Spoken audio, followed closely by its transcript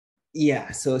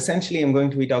Yeah, so essentially I'm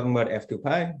going to be talking about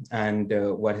f2py and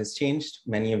what has changed.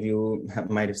 Many of you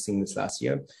might have seen this last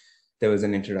year. There was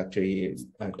an introductory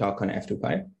talk on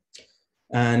f2py.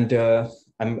 And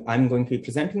I'm going to be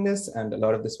presenting this, and a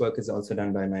lot of this work is also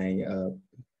done by my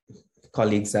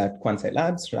colleagues at Quantsite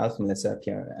Labs, Ralph, Melissa,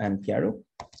 Pierre, and Piero.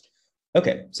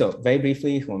 Okay, so very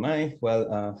briefly, who am I?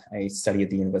 Well, I study at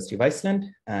the University of Iceland,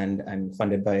 and I'm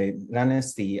funded by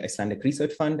RANIS, the Icelandic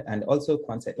Research Fund, and also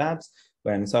Quantsite Labs,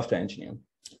 where I'm a software engineer.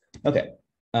 Okay,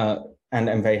 and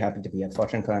I'm very happy to be at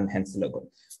FortranCon, hence the logo.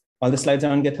 All the slides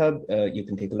are on GitHub. You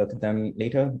can take a look at them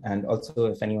later. And also,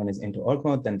 if anyone is into org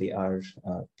mode, then they are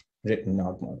written in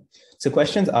org mode. So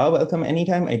questions are welcome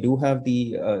anytime. I do have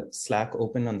the Slack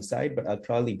open on the side, but I'll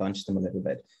probably bunch them a little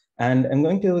bit. And I'm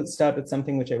going to start with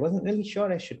something which I wasn't really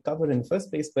sure I should cover in the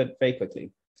first place, but very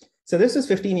quickly. So this was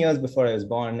 15 years before I was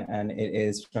born, and it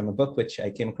is from a book which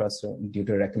I came across due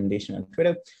to a recommendation on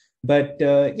Twitter. But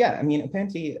yeah, I mean,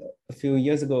 apparently a few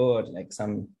years ago, or like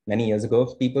many years ago,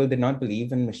 people did not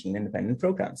believe in machine-independent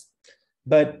programs.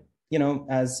 But you know,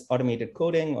 as automated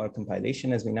coding or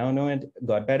compilation, as we now know it,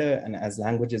 got better, and as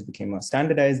languages became more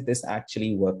standardized, this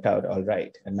actually worked out all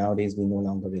right. And nowadays, we no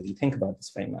longer really think about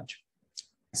this very much.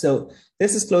 So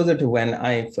this is closer to when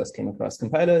I first came across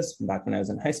compilers, back when I was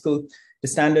in high school, the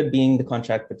standard being the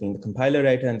contract between the compiler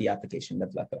writer and the application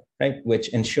developer, right? Which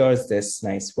ensures this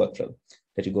nice workflow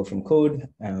that you go from code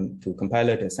to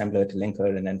compiler to assembler to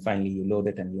linker, and then finally you load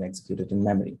it and you execute it in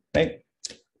memory, right?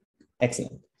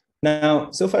 Excellent.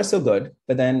 Now, so far so good,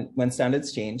 but then when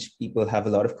standards change, people have a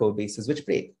lot of code bases which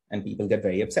break and people get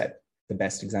very upset. The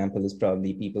best example is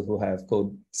probably people who have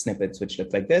code snippets which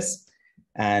look like this,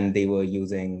 and they were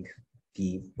using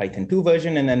the Python 2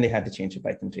 version, and then they had to change to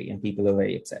Python 3, and people are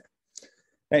very upset.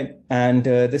 Right, and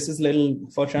this is a little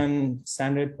Fortran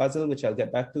standard puzzle, which I'll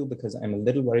get back to because I'm a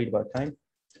little worried about time.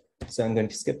 So I'm going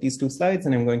to skip these two slides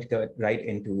and I'm going to go right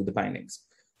into the bindings.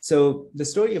 So the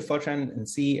story of Fortran and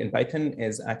C and Python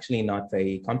is actually not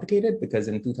very complicated because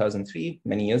in 2003,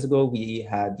 many years ago, we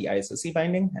had the ISOC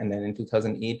binding. And then in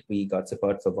 2008, we got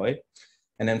support for void.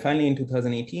 And then finally in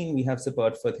 2018, we have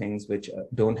support for things which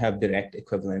don't have direct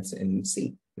equivalents in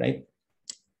C, right?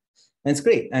 And it's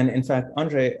great. And in fact,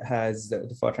 Andre has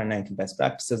the Fortran 90 best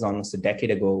practices almost a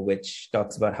decade ago, which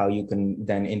talks about how you can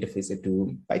then interface it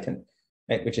to Python,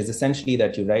 right? Which is essentially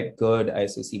that you write good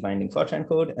ISOC binding Fortran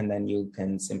code, and then you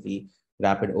can simply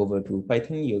wrap it over to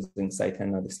Python using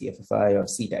Cython or the CFFI or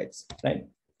C types, right?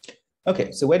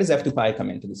 Okay, so where does f2py come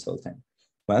into this whole thing?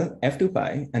 Well,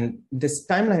 f2py, and this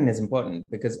timeline is important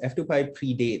because f2py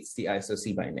predates the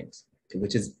ISOC bindings,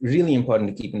 which is really important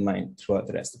to keep in mind throughout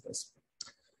the rest of this.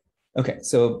 Okay,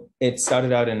 so it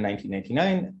started out in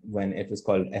 1999 when it was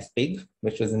called fpig,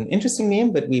 which was an interesting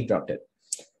name, but we dropped it.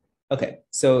 Okay,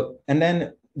 so, and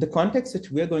then the context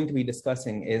which we're going to be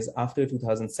discussing is after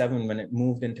 2007 when it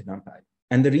moved into numpy.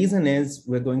 And the reason is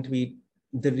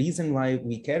the reason why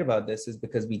we care about this is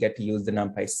because we get to use the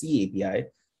numpy C API,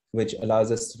 which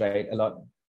allows us to write a lot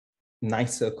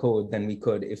nicer code than we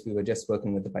could if we were just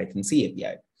working with the Python C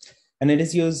API. And it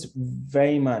is used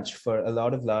very much for a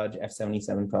lot of large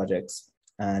F77 projects,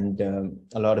 and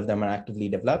a lot of them are actively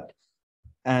developed.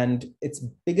 And its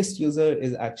biggest user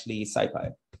is actually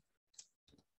scipy.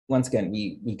 Once again,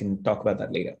 we can talk about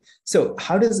that later. So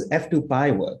how does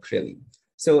f2py work really?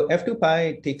 So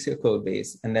f2py takes your code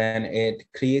base and then it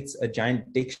creates a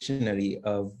giant dictionary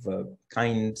of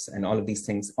kinds and all of these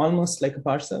things, almost like a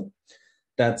parser.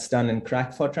 That's done in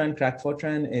Crack Fortran. Crack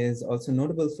Fortran is also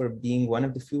notable for being one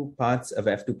of the few parts of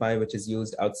f2py which is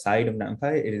used outside of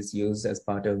NumPy. It is used as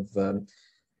part of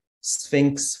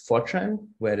Sphinx Fortran,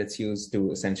 where it's used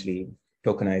to essentially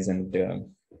tokenize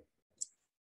and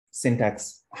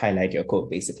syntax highlight your code,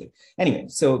 basically. Anyway,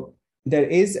 so there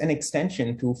is an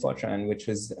extension to Fortran, which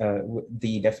is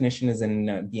the definition is in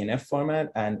BNF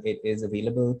format, and it is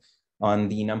available on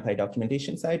the NumPy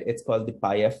documentation side. It's called the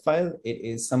pyf file. It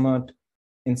is somewhat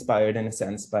inspired in a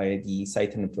sense by the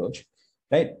Cython approach,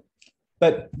 right?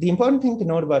 But the important thing to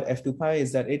note about f2py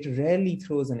is that it rarely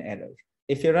throws an error.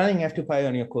 If you're running f2py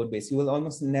on your code base, you will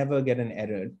almost never get an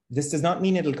error. This does not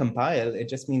mean it'll compile, it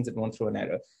just means it won't throw an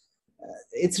error.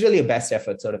 It's really a best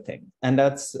effort sort of thing. And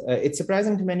that's, it's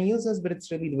surprising to many users, but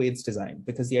it's really the way it's designed,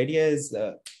 because the idea is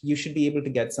you should be able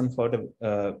to get some sort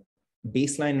of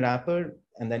baseline wrapper,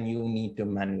 and then you need to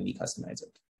manually customize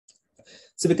it.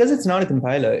 So because it's not a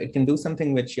compiler, it can do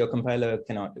something which your compiler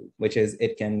cannot do, which is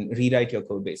it can rewrite your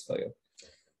code base for you.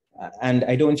 And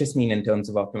I don't just mean in terms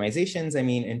of optimizations, I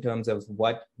mean in terms of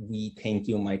what we think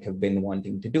you might have been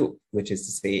wanting to do, which is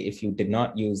to say, if you did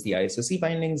not use the ISOC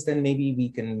bindings, then maybe we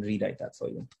can rewrite that for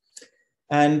you.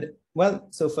 And well,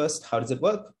 so first, how does it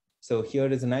work? So here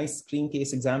is a nice screen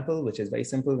case example, which is very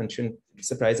simple and shouldn't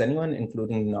surprise anyone,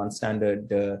 including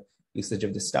non-standard usage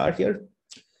of the star here.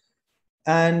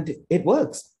 And it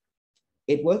works.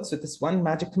 It works with this one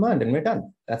magic command and we're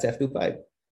done. That's f2py.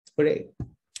 Hooray.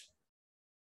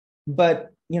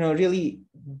 But really,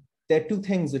 there are two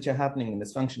things which are happening in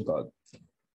this function call.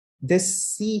 This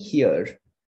C here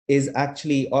is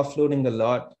actually offloading a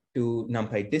lot to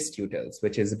numpy.distutils,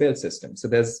 which is a build system. So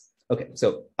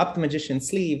so up the magician's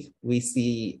sleeve, we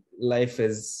see life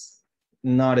is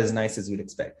not as nice as you'd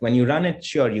expect. When you run it,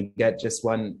 sure, you get just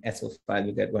one SO file,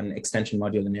 you get one extension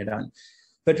module and you're done.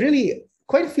 But really,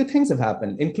 quite a few things have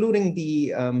happened, including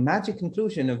the magic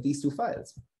inclusion of these two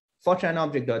files, Fortran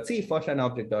object.c, Fortran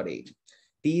object.h.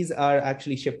 These are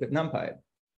actually shipped with NumPy.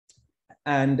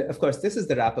 And of course, this is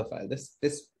the wrapper file.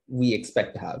 This we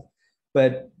expect to have.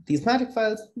 But these magic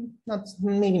files,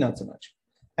 maybe not so much.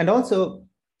 And also,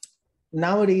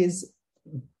 nowadays,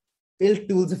 build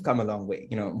tools have come a long way.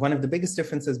 One of the biggest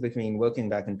differences between working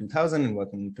back in 2000 and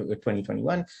working in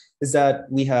 2021 is that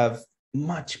we have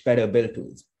much better build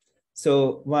tools.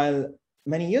 So while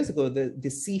many years ago, the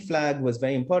C flag was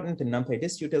very important and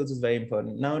numpy.distutils was very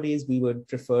important, nowadays we would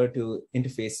prefer to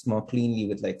interface more cleanly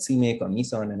with like CMake or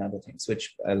Meson and other things,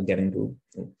 which I'll get into.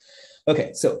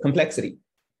 Okay, so complexity.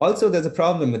 Also, there's a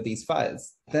problem with these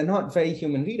files. They're not very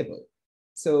human readable.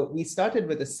 So we started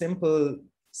with a simple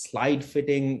slide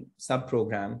fitting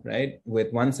subprogram, right,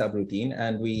 with one subroutine,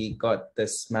 and we got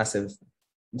this massive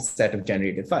set of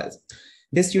generated files.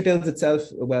 Distutils itself,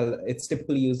 well, it's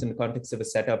typically used in the context of a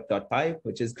setup.py,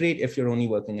 which is great if you're only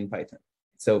working in Python.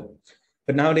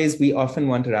 But nowadays we often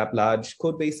want to wrap large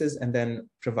code bases and then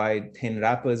provide thin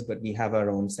wrappers, but we have our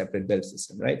own separate build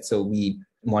system, right? So we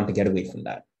want to get away from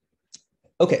that.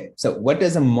 Okay, so what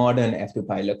does a modern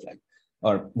f2py look like?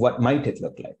 Or what might it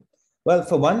look like? Well,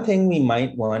 for one thing, we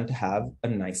might want to have a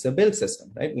nicer build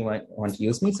system, right? We might want to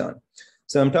use Meson.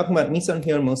 So I'm talking about Meson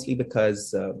here mostly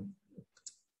because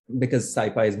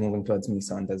scipy is moving towards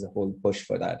Meson. There's a whole push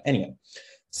for that. Anyway,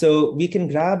 so we can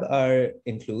grab our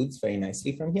includes very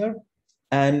nicely from here,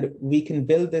 and we can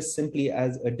build this simply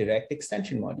as a direct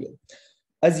extension module,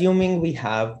 assuming we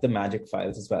have the magic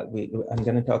files as well. I'm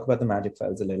going to talk about the magic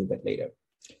files a little bit later.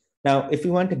 Now, if we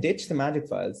want to ditch the magic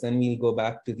files, then we'll go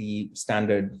back to the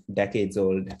standard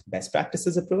decades-old best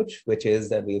practices approach, which is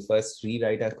that we'll first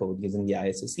rewrite our code using the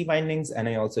ISOC bindings. And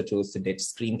I also chose to ditch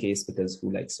screen case because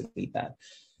who likes to read that?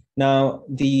 Now,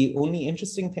 the only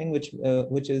interesting thing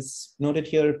which is noted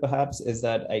here, perhaps, is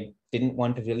that I didn't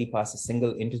want to really pass a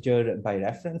single integer by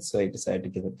reference, so I decided to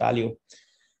give it value.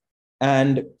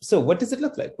 And so what does it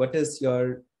look like? What does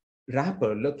your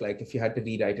wrapper look like if you had to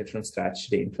rewrite it from scratch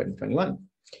today in 2021?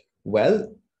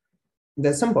 Well,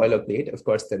 there's some boilerplate, of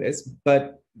course there is,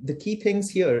 but the key things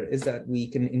here is that we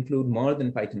can include more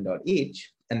than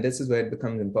python.h, and this is where it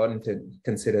becomes important to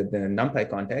consider the NumPy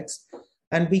context.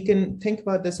 And we can think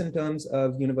about this in terms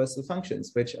of universal functions,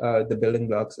 which are the building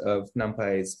blocks of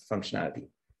NumPy's functionality.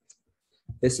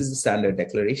 This is the standard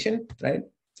declaration, right?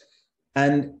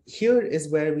 And here is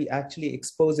where we actually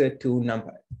expose it to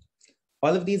NumPy.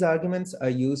 All of these arguments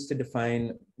are used to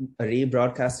define array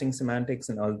broadcasting semantics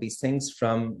and all of these things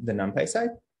from the NumPy side.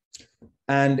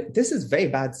 And this is very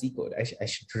bad C code. I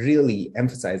should really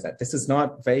emphasize that. This is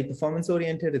not very performance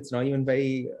oriented. It's not even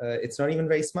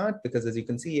very smart, because as you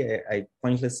can see, I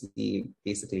pointlessly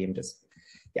basically am just,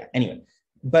 yeah, anyway.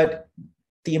 But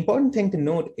the important thing to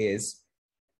note is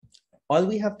all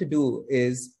we have to do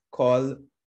is call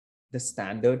the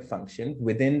standard function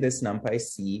within this NumPy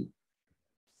C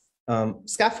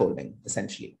scaffolding,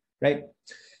 essentially, right?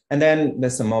 And then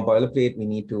there's some more boilerplate. We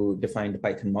need to define the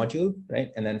Python module,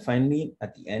 right? And then finally,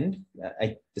 at the end,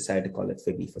 I decided to call it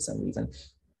f2py for some reason.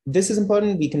 This is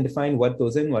important. We can define what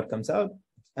goes in, what comes out.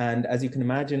 And as you can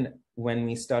imagine, when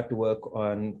we start to work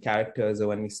on characters or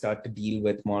when we start to deal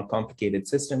with more complicated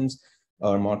systems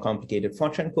or more complicated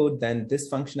Fortran code, then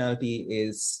this functionality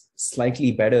is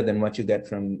slightly better than what you get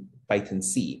from Python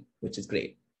C, which is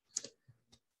great.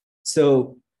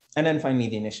 So, and then finally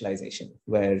the initialization,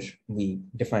 where we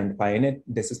define the py init.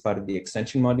 This is part of the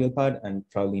extension module part and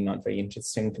probably not very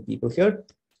interesting to people here.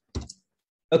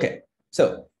 Okay,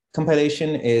 so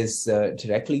compilation is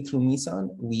directly through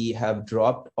Meson. We have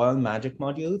dropped all magic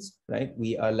modules, right?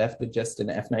 We are left with just an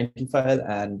F90 file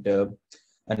and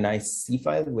a nice C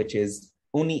file, which is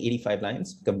only 85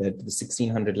 lines compared to the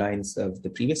 1600 lines of the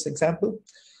previous example.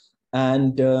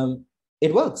 And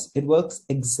it works. It works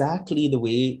exactly the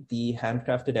way the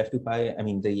handcrafted f2py, I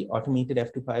mean, the automated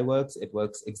f2py works. It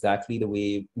works exactly the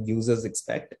way users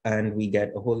expect, and we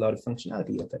get a whole lot of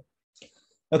functionality with it.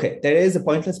 Okay, there is a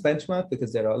pointless benchmark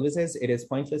because there always is. It is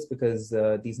pointless because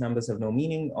these numbers have no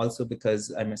meaning. Also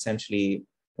because I'm essentially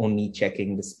only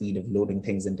checking the speed of loading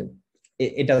things into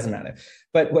it doesn't matter.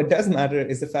 But what does matter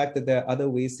is the fact that there are other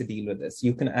ways to deal with this.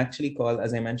 You can actually call,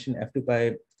 as I mentioned,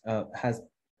 f2py has,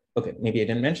 okay, maybe I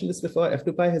didn't mention this before,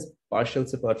 f2py has partial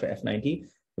support for f90,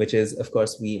 which is, of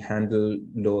course, we handle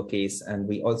lowercase and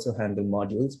we also handle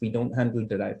modules. We don't handle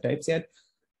derived types yet,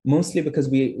 mostly because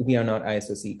we are not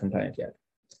ISOC compliant yet.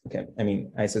 Okay, I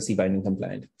mean, ISOC binding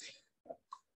compliant.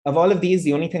 Of all of these,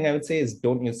 the only thing I would say is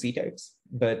don't use C types,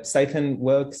 but Python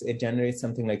works. It generates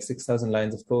something like 6,000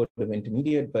 lines of code of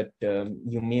intermediate, but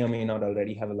you may or may not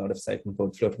already have a lot of Python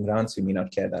code floating around, so you may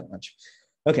not care that much.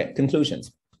 Okay,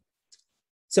 conclusions.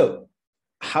 So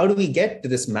how do we get to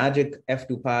this magic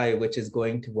f2py, which is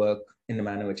going to work in the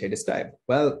manner which I described?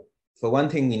 Well, for one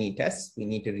thing, we need tests. We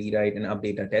need to rewrite and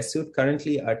update our test suite.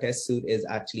 Currently, our test suite is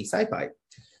actually scipy.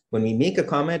 When we make a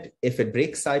commit, if it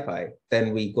breaks scipy,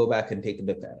 then we go back and take a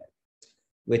look at it,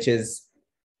 which is,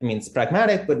 I mean, it's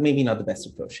pragmatic, but maybe not the best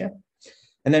approach. Yeah.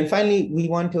 And then finally, we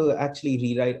want to actually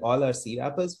rewrite all our C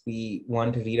wrappers. We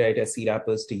want to rewrite our C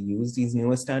wrappers to use these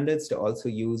newer standards, to also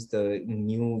use the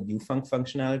new ufunc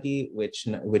functionality,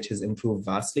 which has improved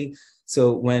vastly.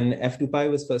 So when f2py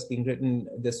was first being written,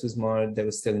 this was more, there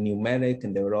was still numeric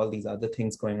and there were all these other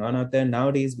things going on out there.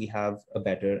 Nowadays, we have a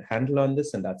better handle on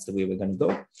this, and that's the way we're going to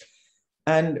go.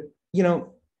 And, you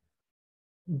know,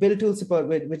 build tool support,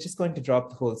 we're just going to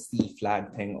drop the whole C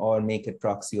flag thing or make it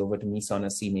proxy over to Meson or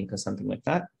CMake or something like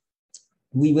that.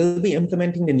 We will be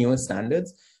implementing the newer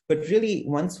standards, but really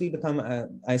once we become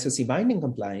ISOC binding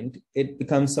compliant, it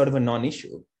becomes sort of a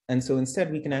non-issue. And so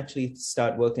instead we can actually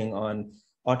start working on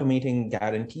automating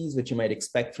guarantees, which you might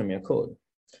expect from your code.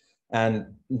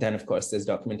 And then, of course, there's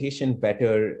documentation,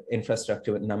 better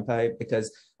infrastructure with NumPy,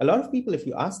 because a lot of people, if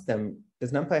you ask them,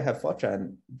 does NumPy have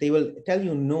Fortran? They will tell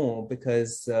you no,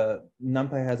 because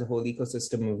NumPy has a whole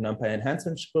ecosystem of NumPy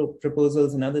enhancement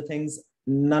proposals and other things,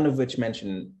 none of which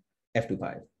mention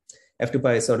f2py.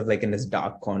 f2py is sort of like in this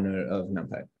dark corner of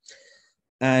NumPy.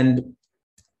 And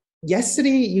yesterday,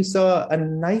 you saw a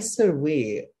nicer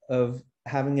way of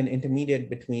having an intermediate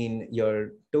between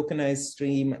your tokenized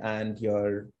stream and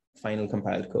your final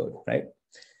compiled code, right?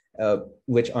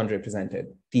 Which Andre presented,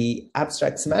 the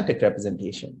abstract semantic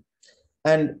representation.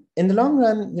 And in the long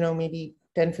run, you know, maybe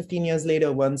 10, 15 years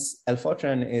later, once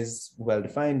Fortran is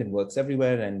well-defined and works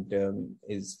everywhere and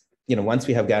is, you know, once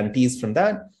we have guarantees from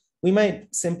that, we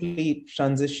might simply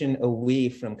transition away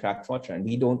from crack Fortran.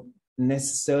 We don't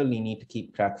necessarily need to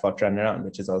keep crack Fortran around,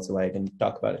 which is also why I didn't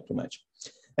talk about it too much.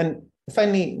 And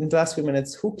finally, in the last few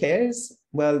minutes, who cares?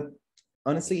 Well,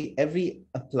 honestly, every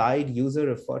applied user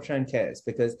of Fortran cares,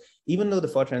 because even though the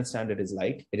Fortran standard is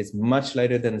light, it is much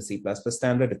lighter than the C++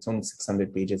 standard. It's only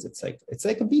 600 pages. It's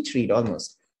like a beach read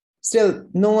almost. Still,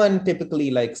 no one typically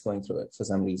likes going through it for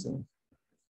some reason.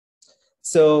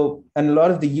 So, and a lot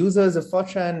of the users of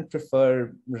Fortran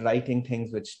prefer writing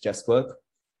things which just work.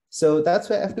 So that's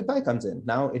where f2py comes in.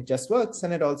 Now it just works,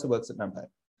 and it also works at NumPy.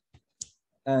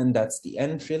 And that's the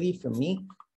end really from me.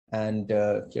 And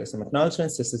here are some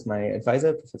acknowledgements. This is my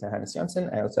advisor, Professor Hannes Johnson.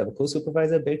 I also have a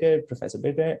co-supervisor, Birger, Professor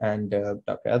Birger, and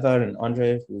Dr. Elvar and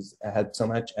Andre, who's helped so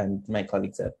much, and my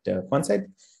colleagues at Quantside.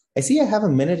 I see I have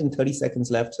 1 minute and 30 seconds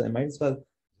left, so I might as well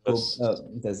go.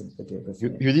 There's a video.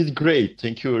 You did great.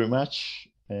 Thank you very much.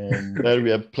 And there we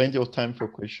have plenty of time for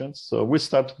questions. So we'll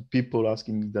start with people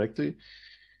asking directly.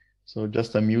 So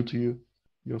just unmute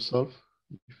yourself,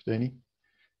 if any.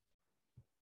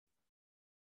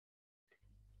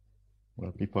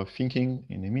 Well, people are thinking.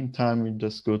 In the meantime, we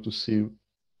just go to see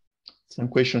some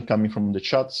questions coming from the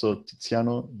chat. So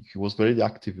Tiziano, he was very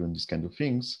active on these kind of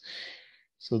things.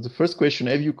 So the first question,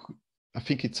 I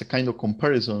think it's a kind of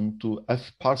comparison to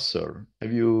fparser.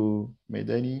 Have you made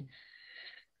any?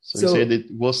 So you said it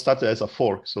was started as a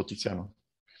fork, so Tiziano.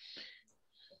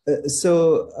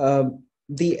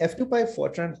 The f2py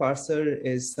Fortran parser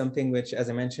is something which, as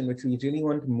I mentioned, which we really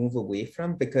want to move away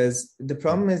from, because the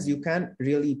problem is you can't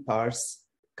really parse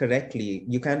correctly.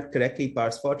 You can't correctly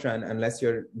parse Fortran unless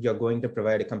you're going to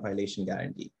provide a compilation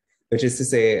guarantee, which is to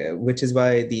say, which is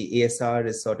why the ASR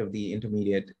is sort of the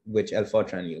intermediate which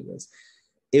Fortran uses.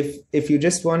 If you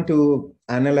just want to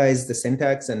analyze the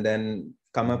syntax and then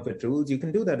come up with rules, you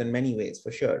can do that in many ways for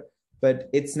sure.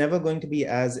 But it's never going to be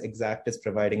as exact as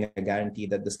providing a guarantee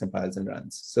that this compiles and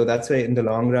runs. So that's why in the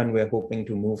long run, we're hoping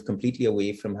to move completely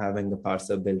away from having the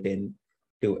parser built in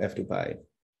to f2py.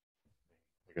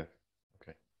 Okay.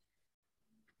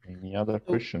 Any other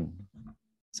question?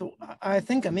 So I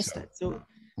think I missed that. So,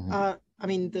 I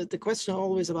mean, the question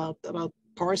always about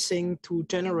parsing to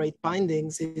generate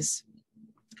bindings is,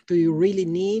 do you really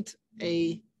need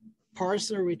a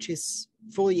parser which is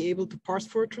fully able to parse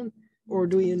Fortran, or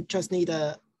do you just need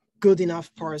a good enough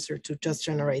parser to just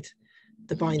generate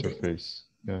the binding? Interface.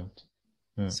 Yeah.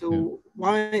 So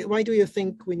why do you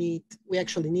think we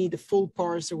actually need a full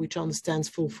parser which understands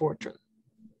full Fortran?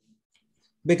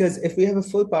 Because if we have a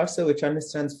full parser which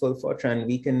understands full Fortran,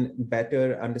 we can better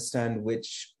understand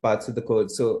which parts of the code.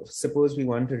 So suppose we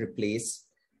want to replace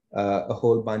a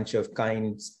whole bunch of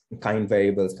kind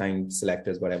variables, kind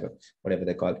selectors, whatever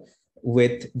they're called,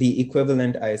 with the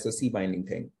equivalent ISOC binding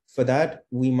thing. For that,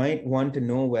 we might want to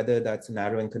know whether that's a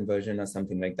narrowing conversion or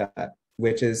something like that,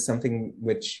 which is something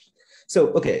which, so,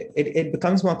 okay, it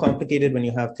becomes more complicated when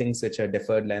you have things which are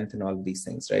deferred length and all of these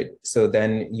things, right? So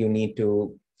then you need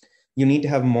to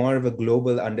have more of a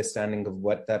global understanding of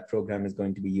what that program is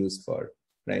going to be used for,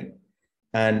 right?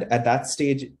 And at that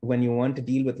stage, when you want to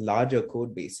deal with larger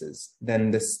code bases,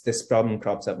 then this problem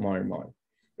crops up more and more.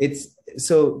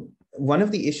 So one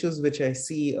of the issues which I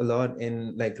see a lot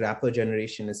in like wrapper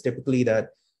generation is typically that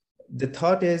the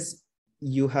thought is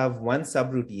you have one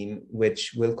subroutine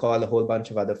which will call a whole bunch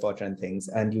of other Fortran things,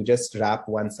 and you just wrap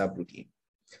one subroutine.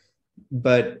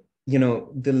 But you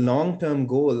know, the long-term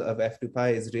goal of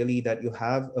f2py is really that you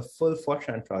have a full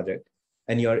Fortran project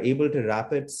and you're able to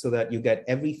wrap it so that you get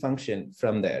every function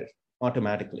from there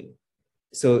automatically.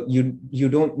 So you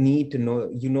don't need to know,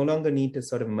 you no longer need to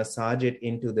sort of massage it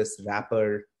into this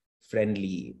wrapper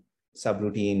friendly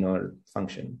subroutine or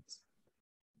functions.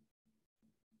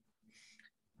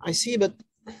 I see, but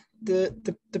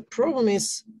the problem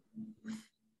is,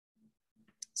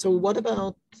 so what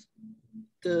about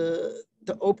the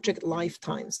object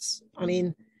lifetimes? I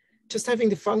mean, just having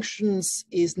the functions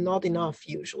is not enough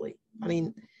usually. I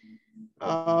mean,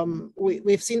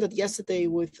 we've seen that yesterday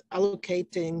with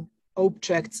allocating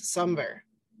objects somewhere,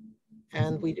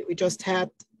 and we just had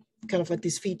kind of like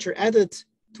this feature added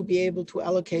to be able to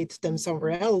allocate them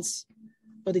somewhere else,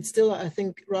 but it's still, I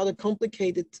think, rather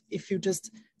complicated if you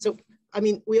just, so, I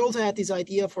mean, we also had this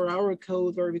idea for our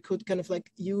code where we could kind of like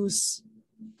use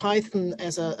Python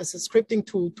as a scripting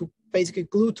tool to basically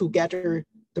glue together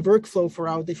the workflow for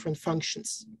our different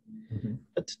functions. Mm-hmm.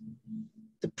 But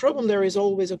the problem there is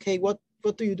always, okay, what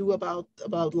do you do about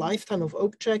lifetime of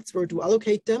objects, where to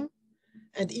allocate them?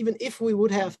 And even if we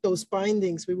would have those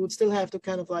bindings, we would still have to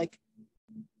kind of like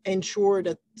ensure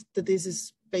that this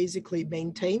is basically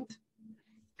maintained,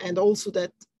 and also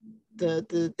that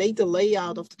the data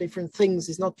layout of the different things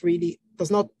is not really,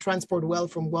 does not transport well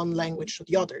from one language to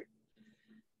the other.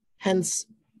 Hence,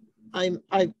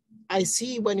 I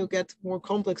see when you get more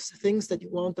complex things that you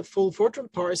want a full Fortran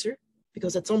parser,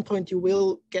 because at some point you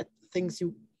will get things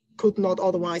you could not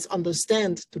otherwise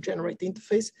understand to generate the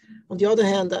interface. On the other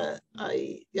hand,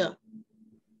 yeah.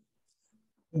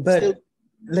 But still,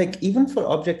 like even for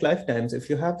object lifetimes, if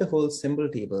you have the whole symbol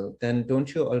table, then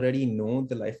don't you already know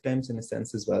the lifetimes in a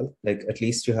sense as well? Like at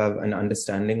least you have an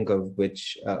understanding of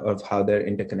which, of how they're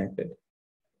interconnected,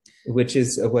 which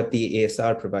is what the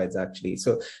ASR provides actually.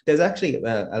 So there's actually,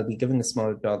 I'll be giving a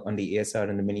small talk on the ASR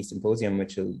in the mini symposium,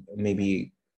 which will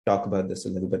maybe talk about this a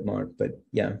little bit more, but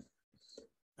yeah.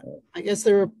 I guess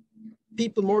there are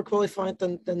people more qualified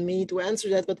than me to answer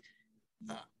that, but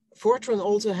Fortran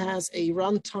also has a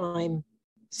runtime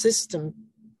system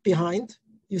behind.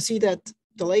 You see that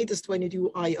the latest when you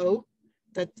do I/O,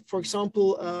 that for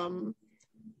example,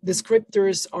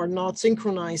 descriptors are not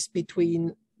synchronized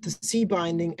between the C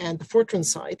binding and the Fortran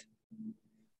side.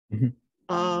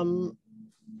 Mm-hmm.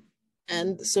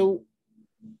 And so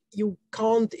you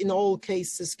can't in all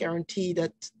cases guarantee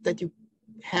that you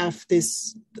have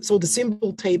this. So the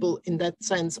symbol table in that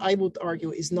sense, I would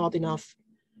argue, is not enough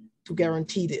to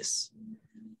guarantee this,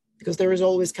 because there is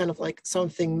always kind of like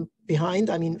something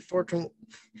behind. I mean, Fortran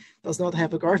does not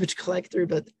have a garbage collector,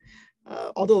 but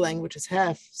other languages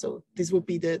have. So this would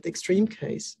be the extreme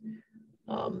case.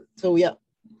 So yeah.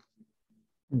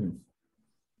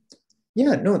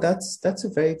 Yeah, no, that's a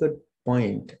very good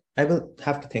point. I will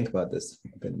have to think about this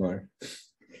a bit more.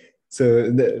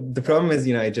 So the problem is,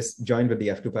 you know, I just joined with the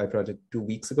f2py project 2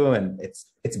 weeks ago, and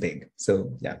it's big.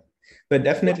 So yeah, but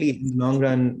definitely in the long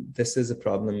run, this is a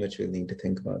problem which we'll need to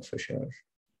think about for sure.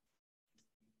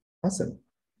 Awesome.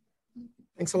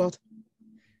 Thanks a lot.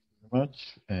 Very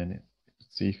much. And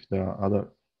let's see if there are other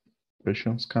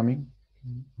questions coming.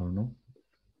 I don't know.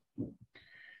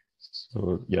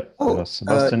 So yeah,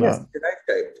 Sebastian. Yes,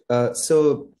 derived type.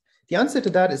 So the answer to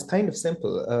that is kind of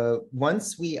simple.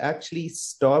 Once we actually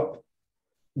stop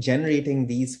generating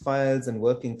these files and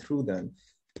working through them,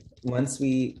 once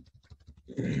we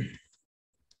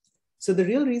So the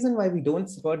real reason why we don't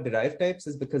support derived types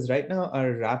is because right now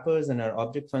our wrappers and our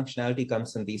object functionality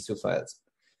comes from these two files.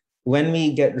 When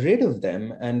we get rid of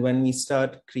them and when we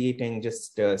start creating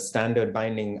just standard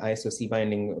binding, ISO-C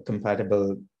binding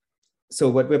compatible, so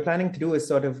what we're planning to do is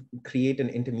sort of create an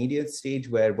intermediate stage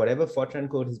where whatever Fortran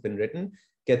code has been written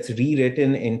gets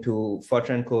rewritten into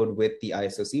Fortran code with the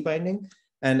ISO-C binding.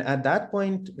 And at that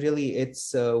point, really,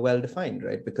 it's well-defined,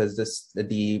 right? Because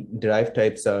the derived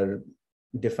types are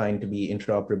defined to be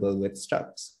interoperable with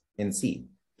structs in C.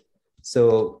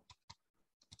 So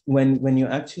when you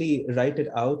actually write it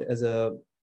out as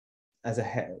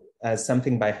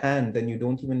something by hand, then you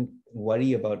don't even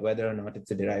worry about whether or not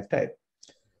it's a derived type.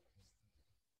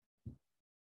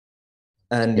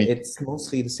 And it's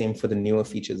mostly the same for the newer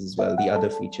features as well, the other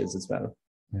features as well.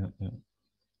 Yeah, yeah.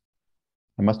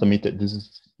 I must admit that this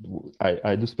is,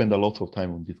 I do spend a lot of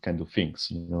time on these kind of things,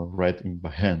 you know, writing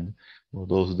by hand, or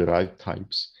those derived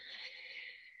types.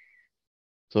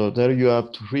 So there you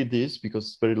have to read this because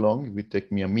it's very long. It will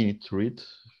take me a minute to read.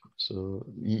 So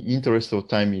in interest of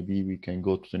time, maybe we can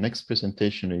go to the next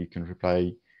presentation and you can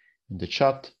reply in the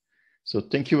chat. So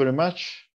thank you very much.